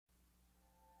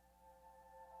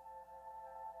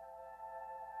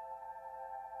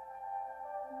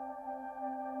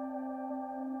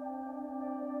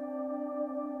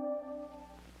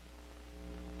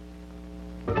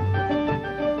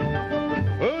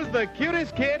the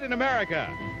cutest kid in America?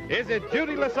 Is it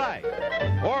Judy Lasite?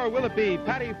 Or will it be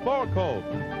Patty Forcolt?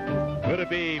 Could it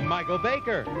be Michael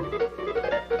Baker?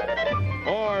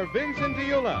 Or Vincent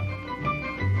Diula?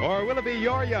 Or will it be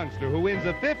your youngster who wins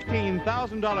a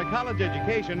 $15,000 college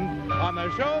education on the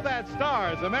show that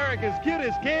stars America's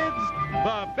cutest kids,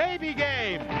 The Baby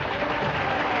Game? And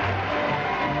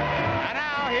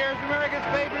now, here's America's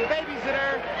favorite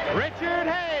babysitter, Richard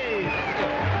Hayes.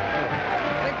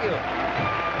 Thank you.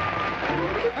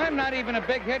 I'm not even a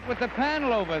big hit with the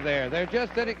panel over there. They're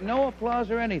just sitting, no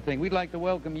applause or anything. We'd like to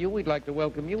welcome you. We'd like to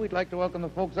welcome you. We'd like to welcome the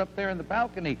folks up there in the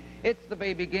balcony. It's The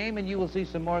Baby Game, and you will see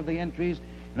some more of the entries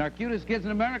in our Cutest Kids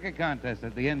in America contest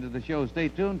at the end of the show. Stay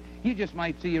tuned. You just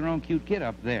might see your own cute kid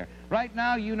up there. Right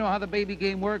now, you know how The Baby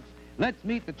Game works. Let's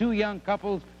meet the two young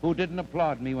couples who didn't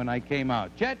applaud me when I came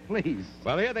out. Chet, please.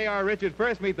 Well, here they are, Richard.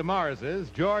 First meet the Morrises,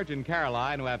 George and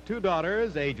Caroline, who have two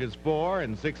daughters, ages 4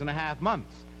 and 6.5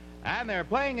 months. And they're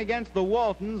playing against the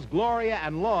Waltons, Gloria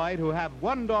and Lloyd, who have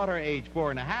one daughter, age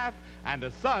 4.5, and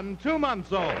a son, 2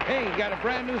 months old. Hey, you got a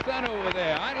brand new son over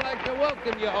there. I'd like to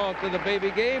welcome you all to The Baby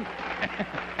Game.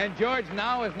 And, George,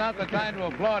 now is not the time to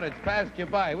applaud. It's passed you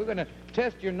by. We're going to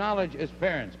test your knowledge as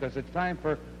parents, because it's time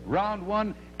for round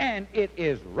 1, and it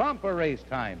is romper race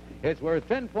time. It's worth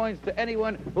 10 points to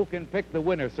anyone who can pick the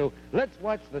winner. So let's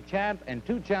watch the champ and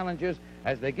 2 challengers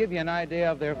as they give you an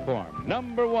idea of their form.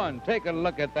 Number 1, take a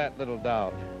look at that little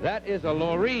doll. That is a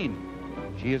Loreen.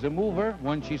 She is a mover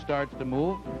when she starts to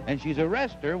move, and she's a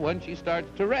rester when she starts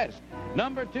to rest.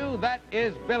 Number 2, that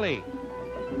is Billy.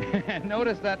 And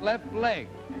notice that left leg.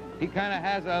 He kind of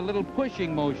has a little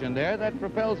pushing motion there that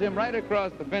propels him right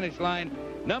across the finish line.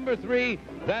 Number 3,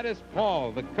 that is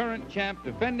Paul, the current champ,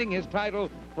 defending his title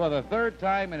for the 3rd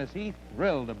time, and is he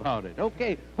thrilled about it.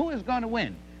 Okay, who is going to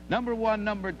win? Number 1,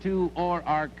 number 2, or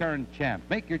our current champ?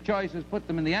 Make your choices, put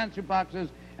them in the answer boxes,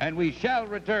 and we shall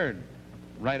return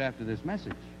right after this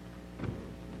message.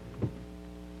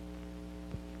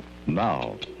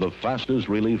 Now, the fastest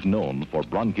relief known for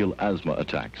bronchial asthma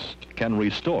attacks can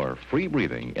restore free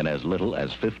breathing in as little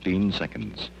as 15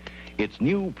 seconds. It's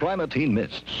new Primatene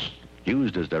Mist.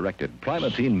 Used as directed,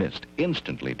 Primatene Mist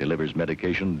instantly delivers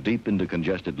medication deep into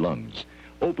congested lungs,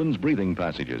 opens breathing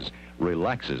passages,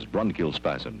 relaxes bronchial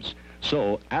spasms,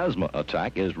 so asthma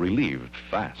attack is relieved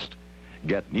fast.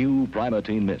 Get new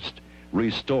Primatene Mist.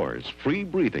 Restores free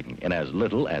breathing in as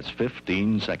little as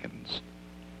 15 seconds.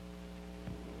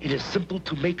 It is simple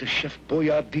to make a Chef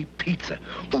Boyardee pizza.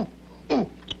 Ooh.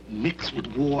 Mix with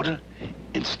water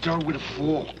and stir with a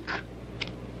fork.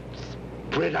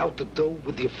 Spread out the dough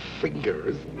with your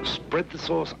fingers. Spread the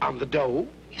sauce on the dough.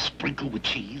 You sprinkle with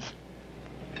cheese.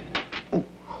 Ooh.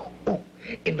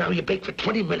 And now you bake for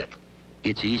 20 minutes.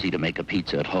 It's easy to make a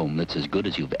pizza at home that's as good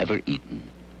as you've ever eaten,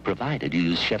 provided you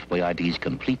use Chef Boyardee's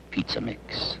complete pizza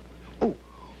mix. Ooh.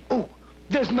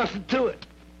 There's nothing to it.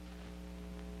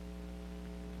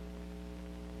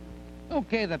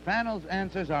 Okay, the panel's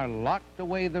answers are locked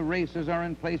away. The racers are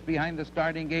in place behind the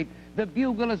starting gate. The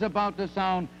bugle is about to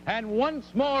sound, and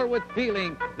once more with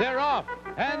feeling, they're off,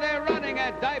 and they're running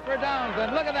at Diaper Downs.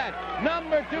 And look at that.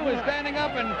 Number 2 is standing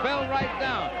up and fell right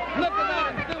down. Look at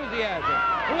that enthusiasm.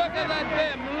 Look at that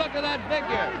vim. Look at that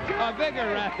vigor.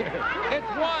 Vigor, rather. It's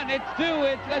 1, it's 2,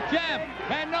 it's the champ,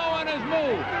 and no one has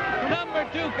moved. Number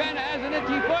 2 kind of has an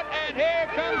itchy foot, and here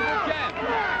comes the champ.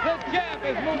 The champ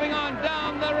is moving on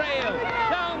down the rail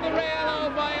all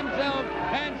by himself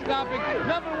and stopping.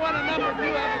 Number 1 and number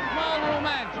 2 have a small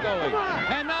romance going.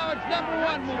 And now it's number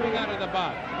 1 moving out of the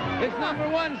box. It's number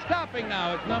 1 stopping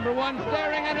now. It's number 1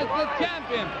 staring, and it's the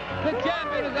champion. The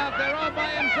champion is out there all by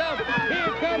himself. Here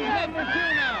comes number 2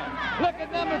 now. Look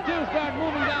at number 2 start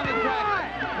moving down the track.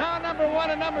 Now number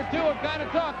 1 and number 2 are kind of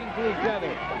talking to each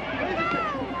other.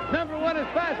 Number 1 is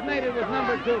fascinated with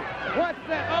number 2. What's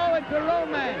that? Oh, it's a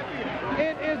romance.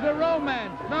 It is a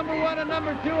romance. Number 1 and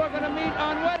number 2 are going to meet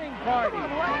on wedding party.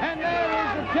 And there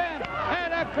is the champ.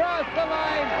 And across the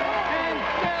line. And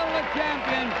still the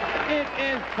champion. It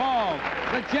is Paul.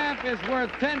 The champ is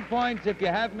worth 10 points if you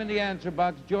have him in the answer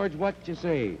box. George, what you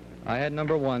say? I had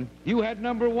number 1. You had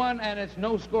number 1, and it's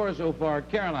no score so far.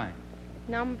 Caroline?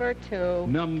 Number 2.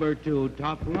 Number 2.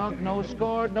 Top log, no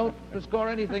score. No score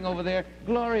anything over there.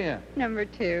 Gloria? Number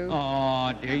 2.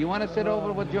 Oh, dear. You want to sit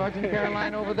over with George and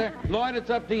Caroline over there? Lloyd, it's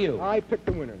up to you. I picked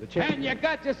the winner, the champion. And you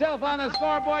got yourself on the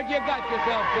scoreboard. You got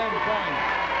yourself 10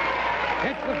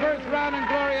 points. It's the first round, and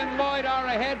Gloria and Lloyd are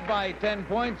ahead by 10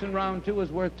 points, and round 2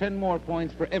 is worth 10 more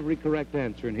points for every correct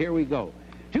answer. And here we go.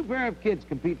 2 pair of kids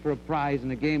compete for a prize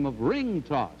in a game of ring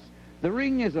toss. The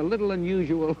ring is a little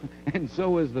unusual, and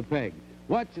so is the peg.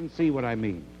 Watch and see what I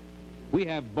mean. We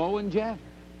have Bo and Jeff,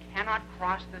 cannot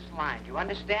cross this line. Do you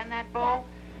understand that, Bo?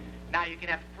 Now, you can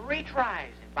have 3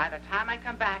 tries, and by the time I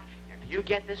come back, if you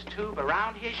get this tube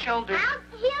around his shoulders...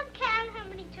 He'll count how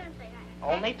many turns I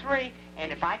have. Only 3,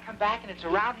 and if I come back and it's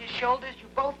around his shoulders, you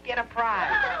both get a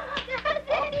prize.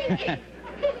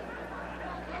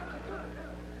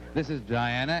 This is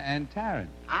Diana and Taryn.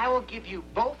 I will give you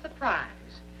both the prize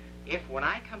if, when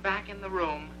I come back in the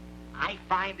room, I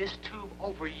find this tube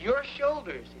over your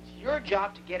shoulders. It's your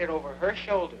job to get it over her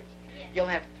shoulders. Yes. You'll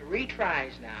have 3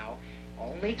 tries now,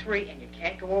 only 3, and you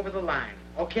can't go over the line,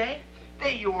 okay?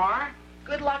 There you are.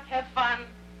 Good luck, have fun.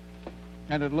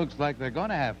 And it looks like they're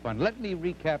going to have fun. Let me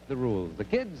recap the rules. The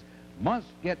kids must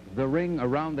get the ring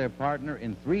around their partner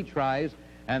in 3 tries,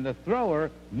 and the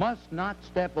thrower must not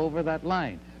step over that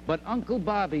line. But Uncle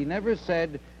Bobby never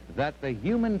said that the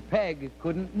human peg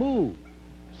couldn't move.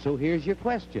 So here's your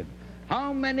question.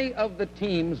 How many of the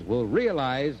teams will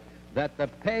realize that the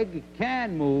peg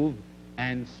can move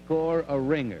and score a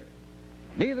ringer?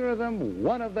 Neither of them,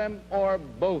 one of them, or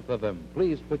both of them.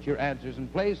 Please put your answers in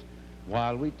place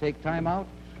while we take time out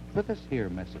for this here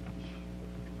message.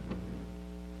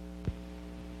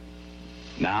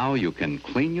 Now you can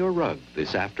clean your rug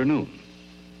this afternoon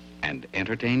and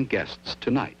entertain guests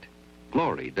tonight.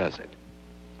 Glory does it.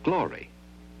 Glory,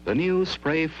 the new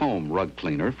spray foam rug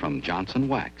cleaner from Johnson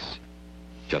Wax.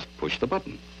 Just push the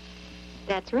button.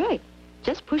 That's right.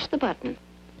 Just push the button.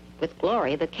 With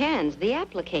Glory, the can's the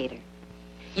applicator.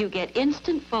 You get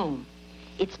instant foam.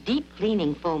 It's deep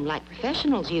cleaning foam like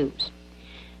professionals use.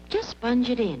 Just sponge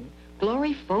it in.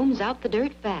 Glory foams out the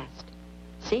dirt fast.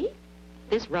 See?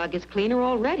 This rug is cleaner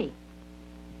already.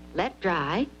 Let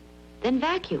dry, then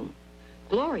vacuum.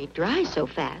 Glory dries so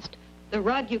fast, the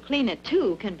rug you clean at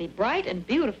 2 can be bright and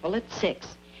beautiful at 6.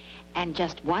 And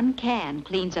just 1 can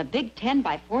cleans a big 10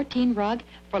 by 14 rug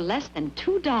for less than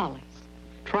 $2.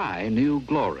 Try new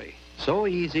Glory. So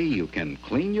easy you can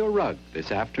clean your rug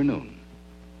this afternoon.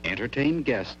 Entertain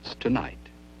guests tonight.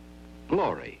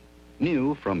 Glory,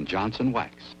 new from Johnson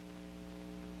Wax.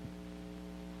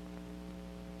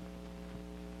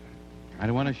 I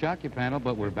don't want to shock you, panel,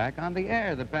 but we're back on the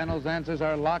air. The panel's answers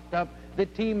are locked up. The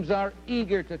teams are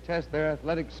eager to test their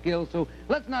athletic skills, so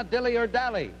let's not dilly or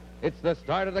dally. It's the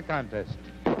start of the contest.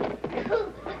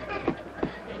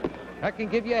 That can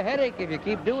give you a headache if you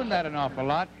keep doing that an awful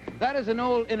lot. That is an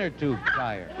old inner tube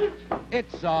tire.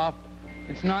 It's soft.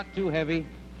 It's not too heavy.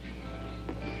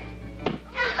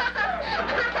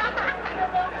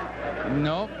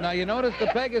 Nope. Now, you notice the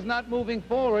peg is not moving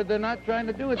forward. They're not trying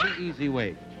to do it the easy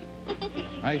way.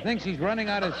 I think she's running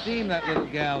out of steam, that little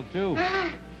gal, too.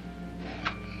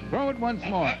 Throw it once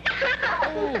more.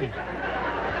 Oh.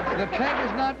 The peg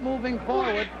is not moving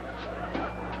forward.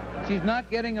 She's not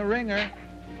getting a ringer,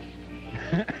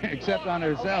 except on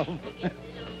herself.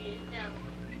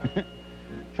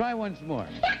 Try once more.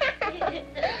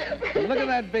 Look at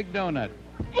that big donut.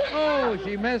 Oh,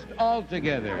 she missed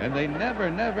altogether, and they never,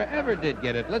 ever did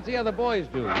get it. Let's see how the boys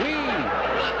do. Whee!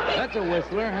 That's a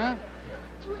whistler, huh?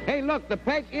 Hey, look, the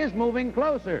peg is moving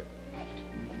closer.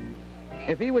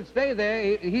 If he would stay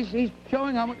there, he's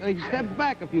showing how much. He stepped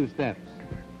back a few steps.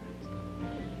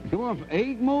 Come on,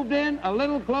 he moved in a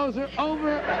little closer,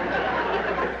 over.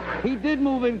 He did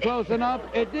move in close enough.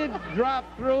 It did drop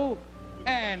through,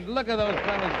 and look at those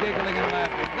fellas giggling and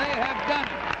laughing. They have done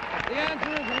it. The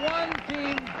answer is one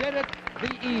team did it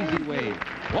the easy way.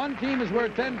 One team is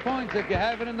worth 10 points if you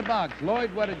have it in the box.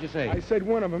 Lloyd, what did you say? I said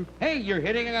one of them. Hey, you're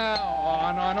hitting on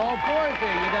all 4s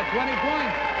here. You got 20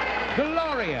 points.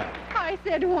 Gloria. I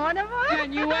said one of them.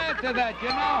 And you add to that, you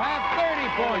now have 30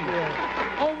 points.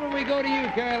 Over we go to you,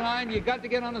 Caroline. You got to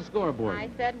get on the scoreboard. I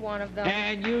said one of them.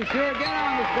 And you sure get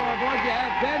on the scoreboard. You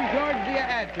have 10. George, do you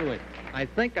add to it? I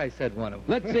think I said one of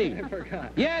them. Let's see. I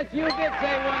forgot. Yes, you did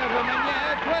say one of them, and you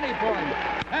have 20 points.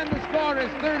 And the score is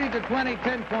 30 to 20.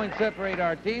 10 points separate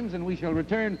our teams, and we shall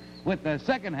return with the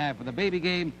second half of the baby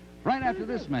game right after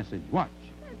this message. Watch.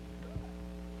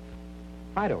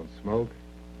 I don't smoke.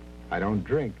 I don't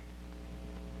drink.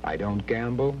 I don't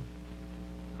gamble.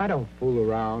 I don't fool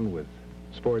around with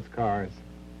sports cars.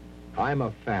 I'm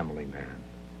a family man.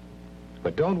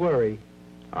 But don't worry,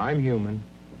 I'm human.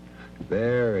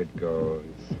 There it goes.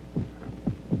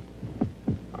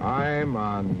 I'm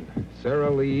on Sara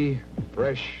Lee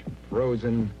fresh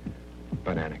frozen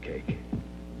banana cake.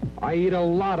 I eat a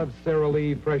lot of Sara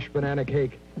Lee fresh banana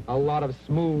cake. A lot of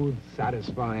smooth,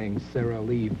 satisfying Sara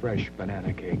Lee fresh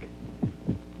banana cake.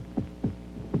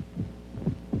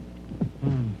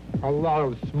 A lot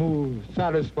of smooth,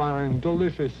 satisfying,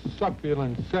 delicious,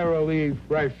 succulent Sara Lee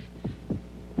fresh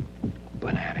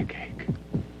banana cake.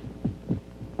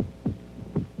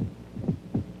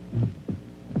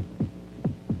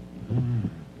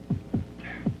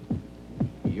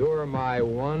 You're my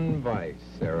one vice,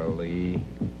 Sarah Lee.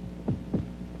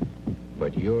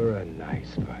 But you're a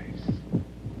nice vice.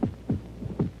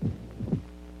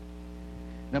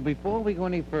 Now, before we go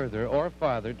any further or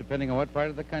farther, depending on what part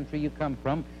of the country you come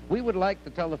from, we would like to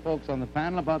tell the folks on the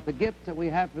panel about the gifts that we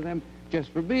have for them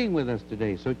just for being with us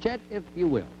today. So, Chet, if you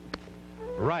will.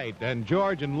 Right, and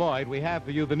George and Lloyd, we have for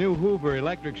you the new Hoover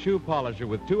electric shoe polisher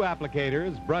with 2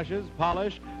 applicators, brushes,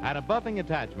 polish, and a buffing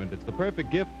attachment. It's the perfect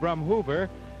gift from Hoover.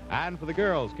 And for the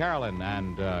girls, Carolyn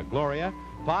and Gloria,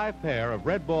 5 pair of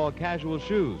Red Ball casual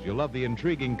shoes. You'll love the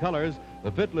intriguing colors,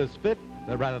 the faultless fit,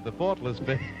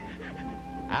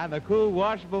 and the cool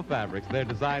washable fabrics. They're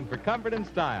designed for comfort and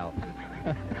style.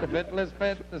 The fitless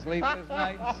fit, the sleepless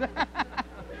nights.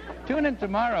 Tune in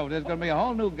tomorrow. There's going to be a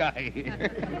whole new guy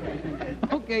here.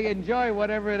 Okay, enjoy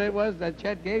whatever it was that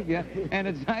Chet gave you, and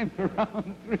it's time for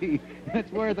round 3.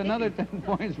 It's worth another 10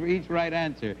 points for each right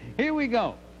answer. Here we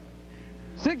go.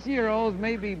 6-year-olds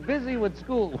may be busy with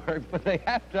schoolwork, but they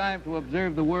have time to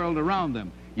observe the world around them.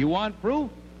 You want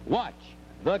proof? Watch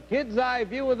The Kid's Eye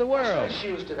View of the World. What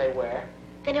sort of shoes do they wear?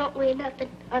 They don't wear nothing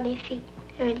on their feet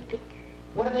or anything.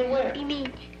 What do they wear? You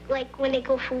mean, like when they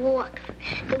go for walks,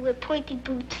 they wear pointy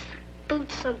boots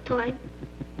sometimes.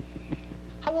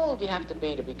 How old do you have to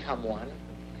be to become one?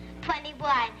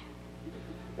 21.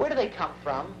 Where do they come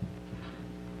from?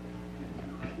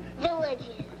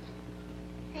 Villages.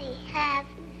 They have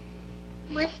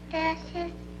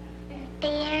mustaches, and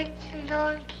beards,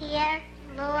 long hair,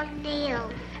 long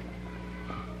nails.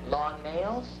 Long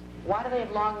nails? Why do they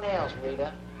have long nails,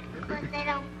 Rita? Because they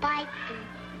don't bite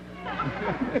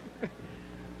them.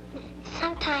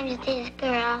 Sometimes there's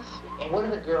girls. And what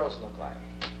do the girls look like?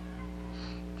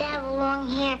 They have long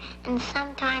hair, and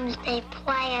sometimes they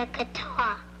play a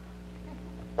guitar.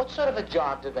 What sort of a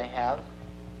job do they have?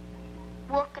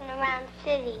 Walking around the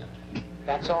city.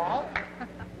 That's all?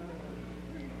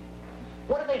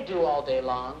 What do they do all day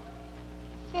long?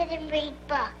 Sit and read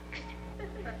books.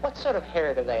 What sort of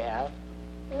hair do they have?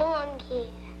 Long hair.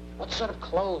 What sort of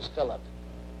clothes, Philip?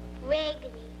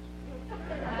 Raggedy.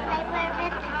 They wear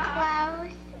ripped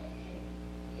clothes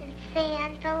and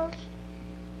sandals.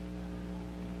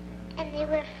 And they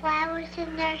wear flowers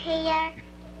in their hair.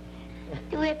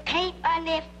 They wear paint on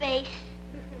their face.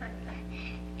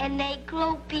 And they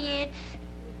grow beards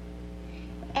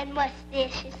and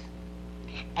mustaches.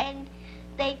 And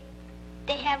they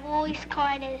have always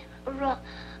kind of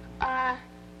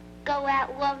go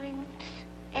out loving,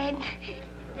 and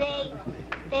they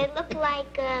look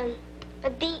like a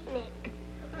beatnik.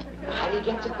 How do you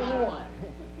get to be one?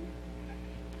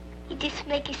 You just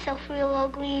make yourself real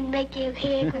ugly and make your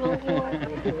hair grow long.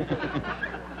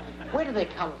 Where do they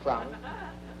come from?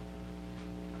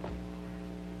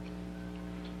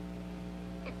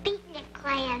 The beatnik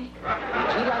clan.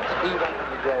 Would you like to be one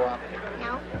when you grow up?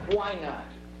 No. Why not?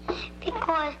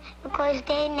 Because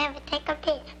they never take a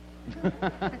bath.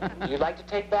 Do you like to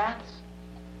take baths?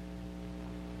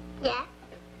 Yeah.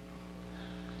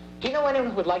 Do you know anyone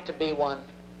who would like to be one?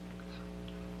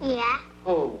 Yeah.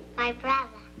 Who? My brother.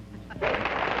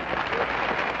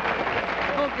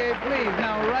 Okay, please,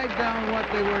 now write down what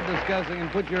they were discussing and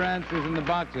put your answers in the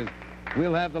boxes.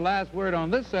 We'll have the last word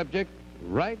on this subject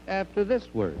right after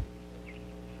this word.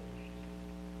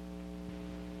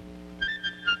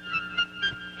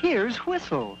 Here's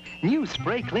Whistle, new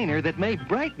spray cleaner that may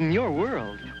brighten your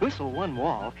world. Whistle one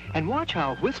wall and watch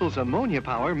how Whistle's ammonia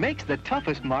power makes the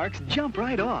toughest marks jump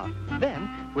right off. Then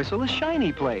whistle a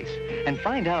shiny place and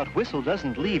find out Whistle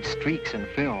doesn't leave streaks and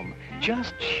film,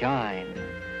 just shine.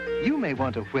 You may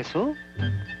want to whistle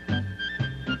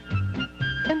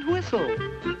and whistle.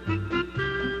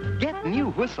 Get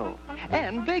new Whistle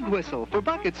and Big Whistle for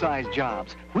bucket-sized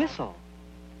jobs. Whistle.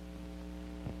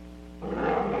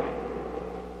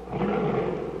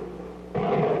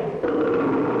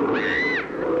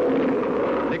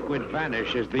 Liquid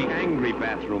Vanish is the angry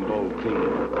bathroom bowl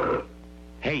cleaner.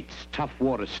 Hates tough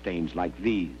water stains like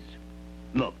these.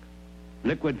 Look,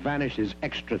 Liquid Vanish is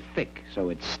extra thick so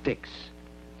it sticks.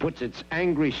 Puts its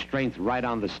angry strength right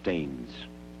on the stains.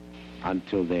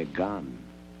 Until they're gone.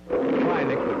 Try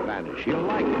Liquid Vanish. You'll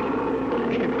like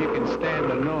it. If you can stand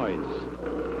the noise.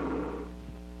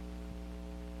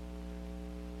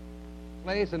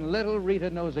 Place, and little Rita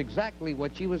knows exactly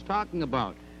what she was talking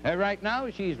about. Right now,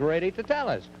 she's ready to tell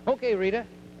us. Okay, Rita.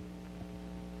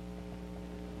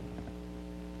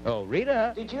 Oh,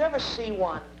 Rita. Did you ever see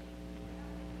one?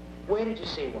 Where did you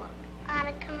see one? On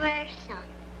a commercial.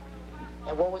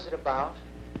 And what was it about?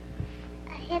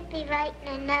 A hippie writing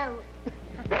a note.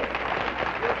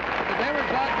 There they were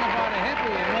talking about a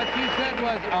hippie, and what she said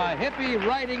was a hippie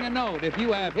writing a note. If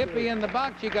you have hippie in the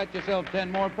box, you got yourself 10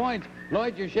 more points.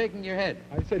 Lloyd, you're shaking your head.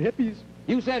 I said hippies.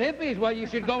 You said hippies. Well, you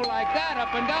should go like that,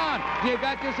 up and down. You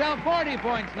got yourself 40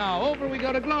 points now. Over we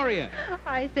go to Gloria.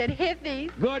 I said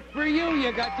hippies. Good for you.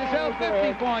 You got yourself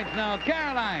 50 points now.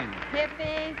 Caroline.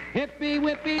 Hippies. Hippie,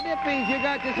 whippy, dippies. You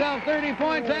got yourself 30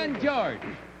 points. And George.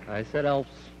 I said elves.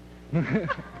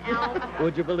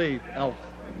 Would you believe? Elves.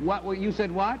 What? You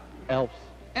said what? Elves.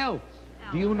 Elves.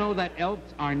 Do you know that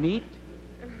elves are neat?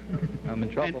 I'm in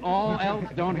trouble. And all elves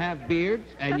don't have beards.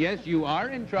 And yes, you are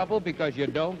in trouble because you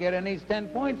don't get any 10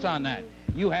 points on that.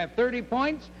 You have 30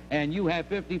 points, and you have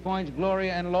 50 points,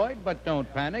 Gloria and Lloyd, but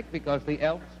don't panic because the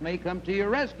elves may come to your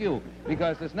rescue.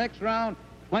 Because this next round,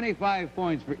 25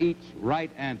 points for each right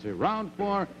answer. Round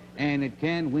 4, and it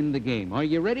can win the game. Are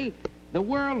you ready? The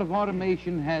world of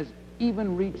automation has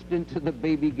even reached into the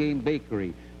baby game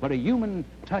bakery, but a human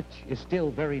touch is still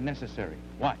very necessary.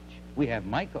 Watch. We have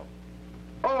Michael.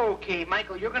 Okay,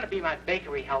 Michael, you're going to be my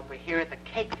bakery helper here at the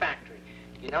cake factory.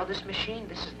 You know this machine?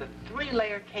 This is the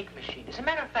 3-layer cake machine. As a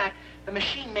matter of fact, the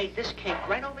machine made this cake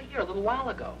right over here a little while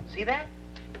ago. See that?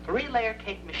 3-layer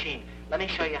cake machine. Let me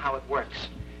show you how it works.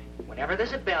 Whenever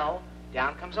there's a bell,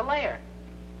 down comes a layer.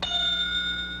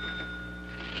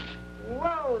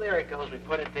 Whoa, there it goes. We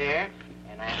put it there.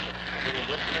 And I have to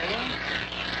put it there.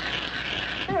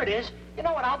 There it is. You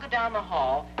know what? I'll go down the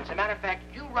hall. As a matter of fact,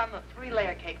 you run the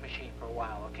 3-layer cake machine for a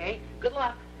while, okay? Good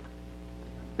luck.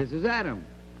 This is Adam.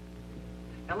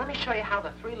 Now, let me show you how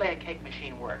the 3-layer cake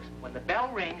machine works. When the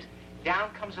bell rings,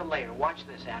 down comes a layer. Watch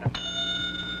this, Adam.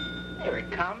 There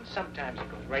it comes. Sometimes it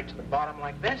goes right to the bottom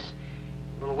like this.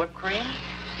 A little whipped cream.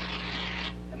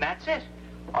 And that's it.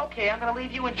 Okay, I'm going to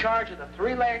leave you in charge of the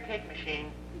 3-layer cake machine.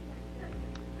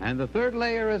 And the 3rd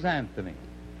layer is Anthony.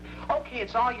 Okay,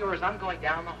 it's all yours. I'm going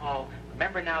down the hall.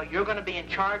 Remember now, you're going to be in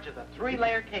charge of the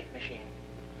 3-layer cake machine.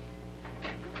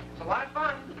 It's a lot of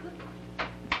fun.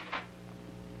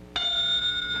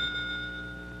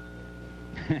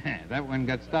 That one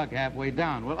got stuck halfway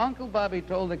down. Well, Uncle Bobby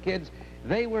told the kids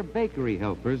they were bakery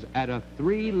helpers at a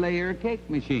 3-layer cake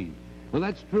machine. Well,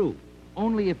 that's true.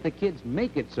 Only if the kids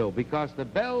make it so, because the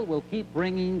bell will keep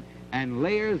ringing and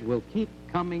layers will keep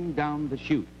coming down the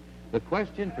chute. The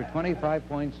question for 25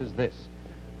 points is this.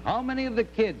 How many of the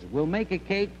kids will make a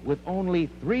cake with only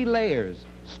 3 layers,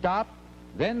 stop,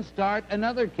 then start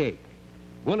another cake?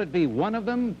 Will it be one of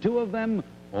them, 2 of them,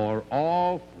 or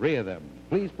all 3 of them?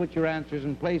 Please put your answers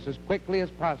in place as quickly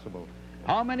as possible.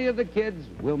 How many of the kids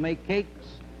will make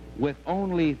cakes with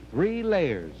only 3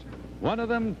 layers? 1 of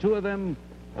them, 2 of them,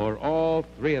 or all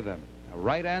 3 of them? A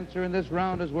right answer in this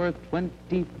round is worth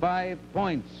 25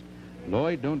 points.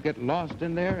 Lloyd, don't get lost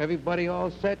in there. Everybody all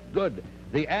set? Good.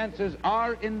 The answers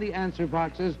are in the answer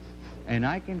boxes, and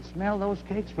I can smell those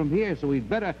cakes from here, so we'd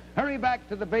better hurry back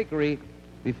to the bakery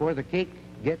before the cake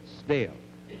gets stale.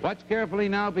 Watch carefully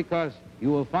now, because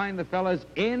you will find the fellas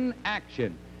in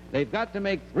action. They've got to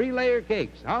make 3-layer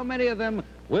cakes. How many of them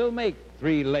will make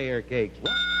 3-layer cakes?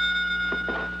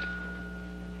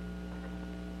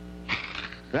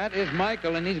 That is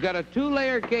Michael, and he's got a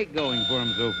 2-layer cake going for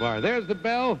him so far. There's the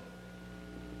bell.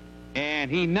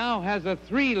 And he now has a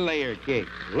 3-layer cake.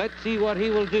 Let's see what he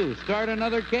will do. Start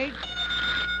another cake.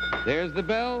 There's the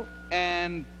bell,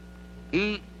 and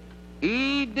he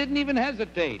didn't even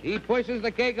hesitate. He pushes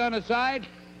the cake on the side,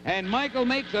 and Michael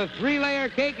makes a 3-layer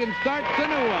cake and starts a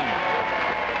new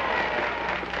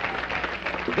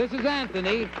one. This is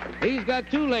Anthony. He's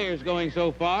got 2 layers going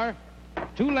so far.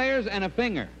 2 layers and a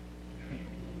finger.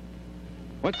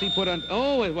 What's he put on?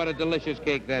 Oh, what a delicious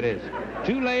cake that is.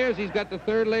 2 layers, he's got the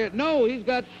 3rd layer. No,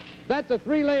 that's a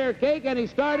 3-layer cake, and he's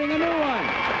starting a new one.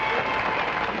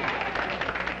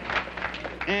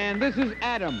 And this is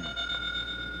Adam.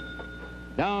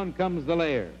 Down comes the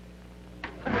layer.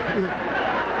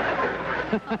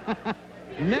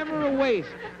 Never a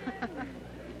waste.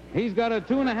 He's got a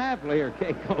 2.5-layer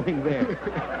cake going there.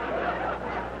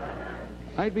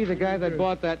 I'd be the guy that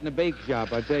bought that in the bake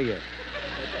shop, I tell you.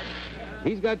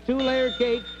 He's got 2-layer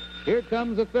cake. Here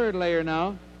comes the 3rd layer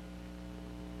now.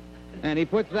 And he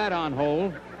puts that on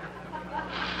hold.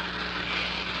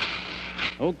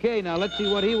 Okay, now let's see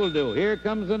what he will do. Here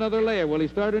comes another layer. Will he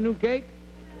start a new cake?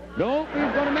 No,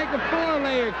 he's going to make a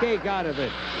 4-layer cake out of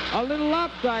it. A little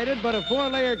lopsided, but a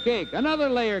 4-layer cake. Another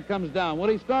layer comes down. Will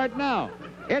he start now?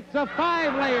 It's a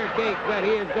 5-layer cake that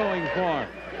he is going for.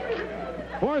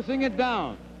 Forcing it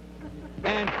down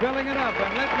and filling it up.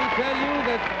 And let me tell you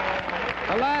that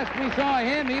the last we saw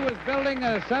him, he was building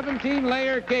a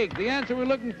 17-layer cake. The answer we're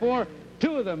looking for,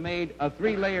 2 of them made a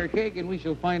 3-layer cake, and we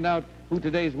shall find out who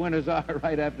today's winners are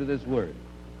right after this word.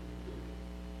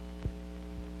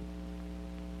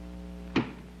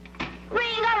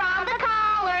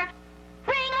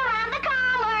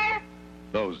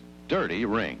 dirty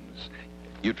rings.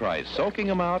 You try soaking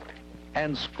them out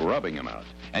and scrubbing them out,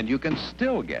 and you can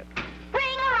still get...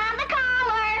 Ring around the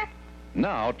collar.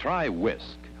 Now try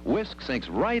Whisk. Whisk sinks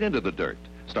right into the dirt,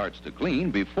 starts to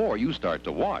clean before you start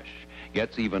to wash,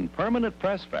 gets even permanent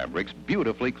press fabrics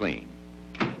beautifully clean.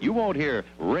 You won't hear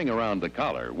ring around the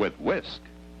collar with Whisk.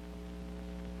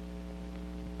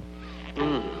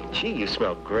 Gee, you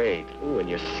smell great. Ooh, and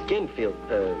your skin feels,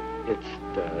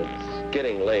 it's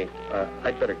getting late.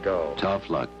 I'd better go. Tough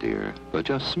luck, dear. But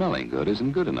just smelling good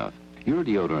isn't good enough. Your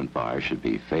deodorant bar should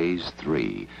be Phase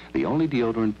 3, the only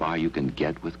deodorant bar you can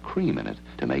get with cream in it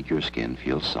to make your skin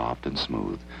feel soft and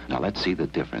smooth. Now, let's see the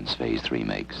difference Phase 3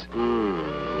 makes.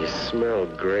 You smell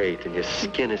great, and your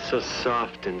skin is so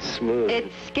soft and smooth.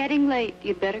 It's getting late.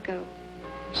 You'd better go.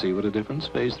 See what a difference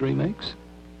Phase 3 makes?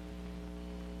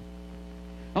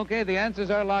 Okay, the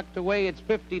answers are locked away. It's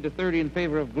 50-30 in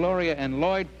favor of Gloria and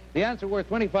Lloyd. The answer worth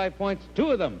 25 points,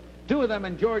 two of them.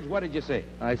 And George, what did you say?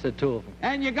 I said 2 of them.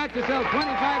 And you got yourself 25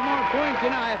 more points. You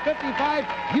now have 55.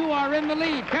 You are in the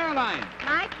lead. Caroline.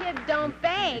 My kids don't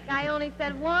bake. I only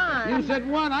said 1. You said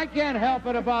 1. I can't help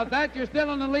it about that. You're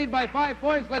still in the lead by 5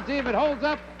 points. Let's see if it holds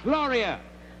up. Gloria.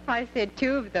 I said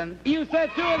 2 of them. You said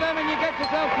 2 of them, and you get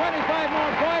yourself 25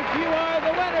 more points. You are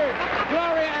the winners.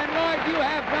 Gloria and Lloyd, you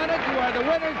have done it. You are the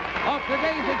winners of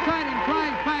today's exciting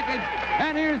prize package.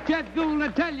 And here's Chet Gould to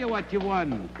tell you what you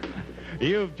won.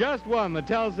 You've just won the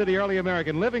Tell City Early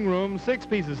American Living Room, 6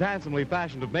 pieces handsomely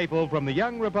fashioned of maple from the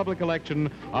Young Republic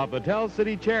collection of the Tell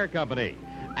City Chair Company.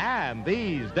 And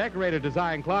these decorated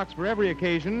design clocks for every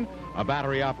occasion, a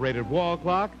battery-operated wall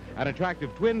clock, an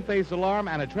attractive twin-face alarm,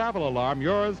 and a travel alarm,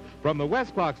 yours from the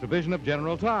West Clocks division of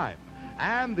General Time.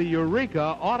 And the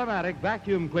Eureka Automatic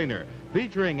Vacuum Cleaner,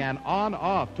 featuring an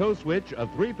on-off tow switch, a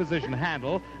 3-position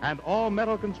handle, and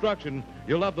all-metal construction.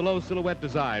 You'll love the low silhouette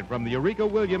design from the Eureka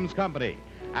Williams Company.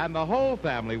 And the whole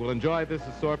family will enjoy this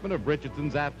assortment of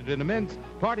Richardson's after-dinner mints,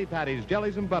 party patties,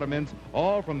 jellies, and buttermints,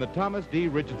 all from the Thomas D.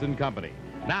 Richardson Company.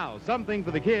 Now, something for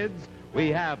the kids. We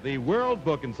have the World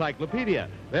Book Encyclopedia.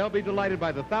 They'll be delighted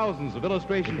by the thousands of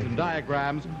illustrations and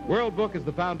diagrams. World Book is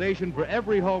the foundation for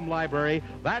every home library.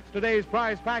 That's today's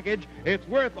prize package. It's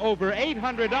worth over $800,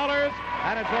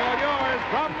 and it's all yours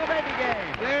from the baby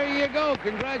game. There you go.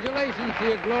 Congratulations to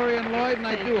you, Gloria and Lloyd, and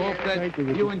I do hope that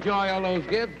you enjoy all those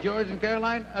gifts. George and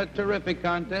Caroline, a terrific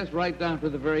contest right down to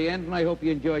the very end, and I hope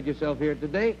you enjoyed yourself here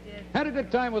today. Had a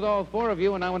good time with all 4 of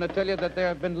you, and I want to tell you that there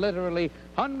have been literally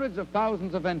hundreds of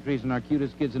thousands of entries in our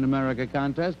Cutest Kids in America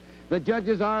contest. The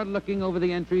judges are looking over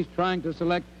the entries, trying to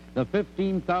select the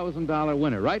 $15,000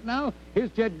 winner. Right now, here's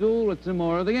Chet Gould with some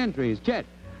more of the entries. Chet.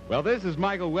 Well, this is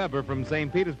Michael Weber from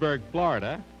St. Petersburg,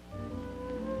 Florida.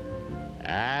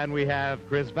 And we have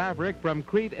Chris Vavrick from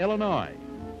Crete, Illinois.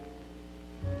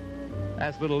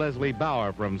 That's little Leslie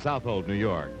Bauer from Southold, New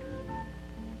York.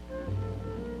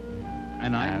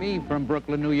 And I'm me from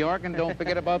Brooklyn, New York. And don't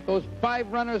forget about those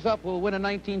 5 runners-up who will win a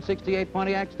 1968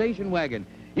 Pontiac station wagon.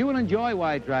 You will enjoy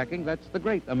wide tracking. That's the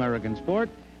great American sport.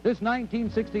 This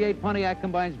 1968 Pontiac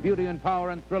combines beauty and power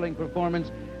and thrilling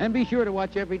performance. And be sure to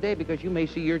watch every day because you may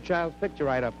see your child's picture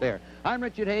right up there. I'm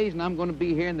Richard Hayes, and I'm going to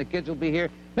be here, and the kids will be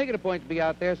here. Make it a point to be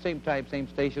out there. Same time, same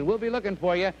station. We'll be looking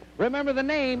for you. Remember the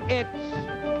name. It's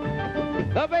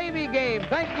The Baby Game.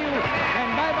 Thank you,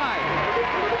 and bye-bye.